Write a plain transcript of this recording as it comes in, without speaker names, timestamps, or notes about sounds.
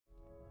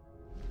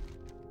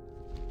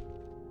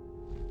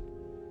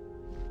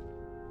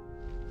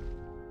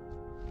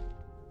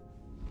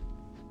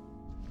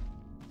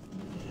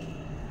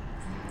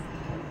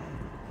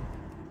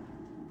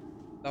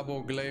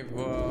Double glaive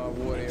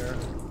warrior.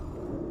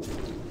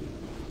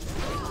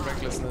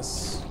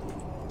 Recklessness.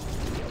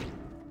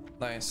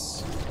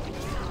 Nice.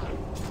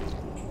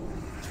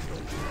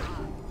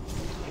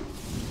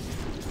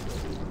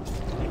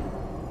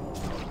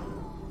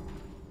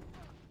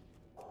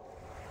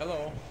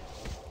 Hello.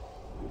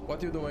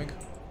 What you doing?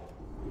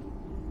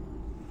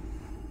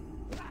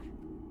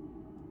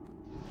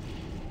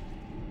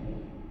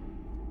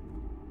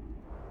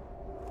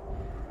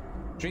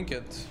 Drink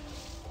it.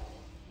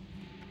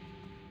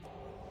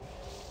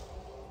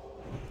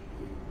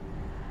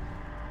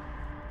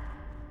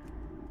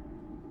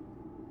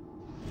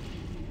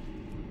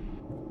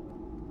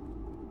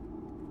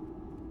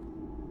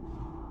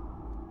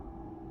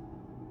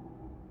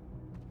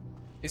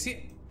 Is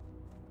he?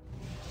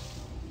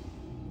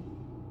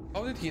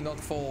 How did he not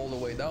fall all the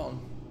way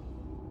down?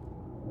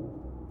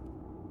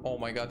 Oh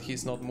my god,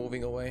 he's not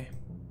moving away.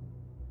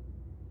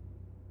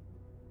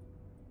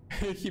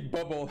 He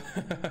bubbled.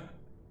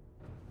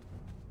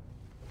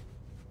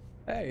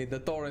 Hey,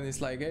 the Tauren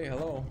is like, hey,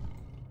 hello.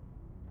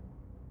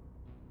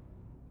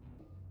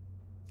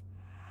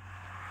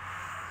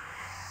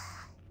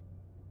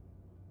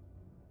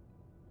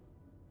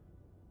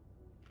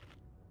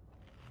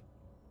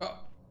 Oh,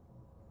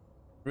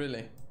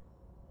 really?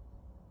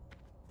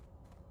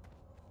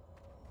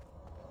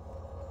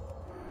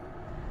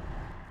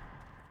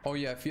 Oh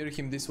yeah, fear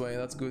him this way,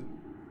 that's good.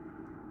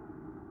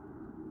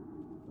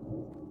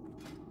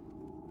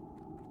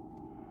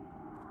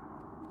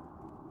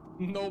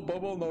 No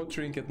bubble, no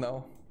trinket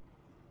now.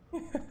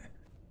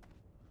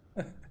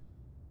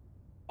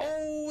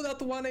 Oh,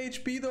 that 1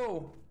 HP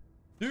though!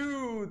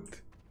 Dude!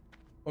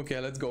 Okay,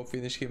 let's go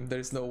finish him.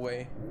 There's no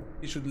way.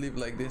 He should live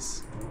like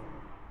this.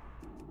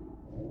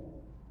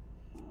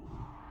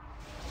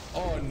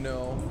 Oh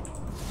no.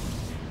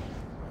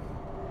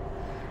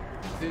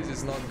 This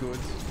is not good.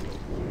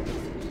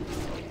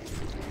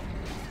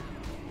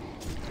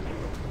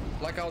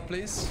 Blackout,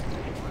 please.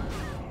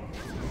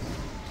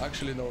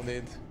 Actually, no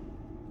need.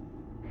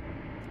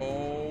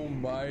 Oh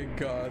my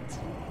god.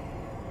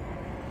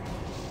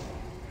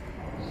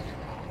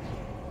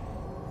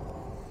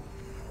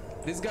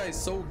 This guy is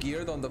so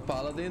geared on the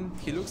Paladin,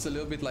 he looks a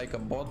little bit like a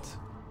bot.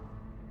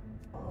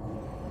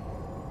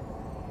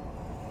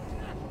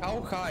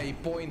 How high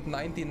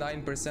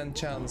 0.99%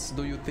 chance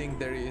do you think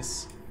there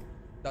is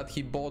that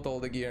he bought all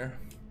the gear?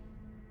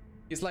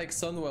 He's like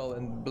Sunwell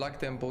and Black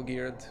Temple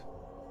geared.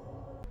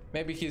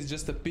 Maybe he's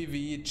just a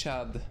PvE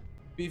Chad.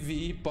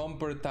 PvE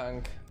pumper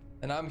tank.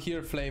 And I'm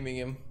here flaming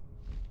him.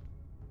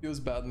 Feels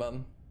bad,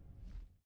 man.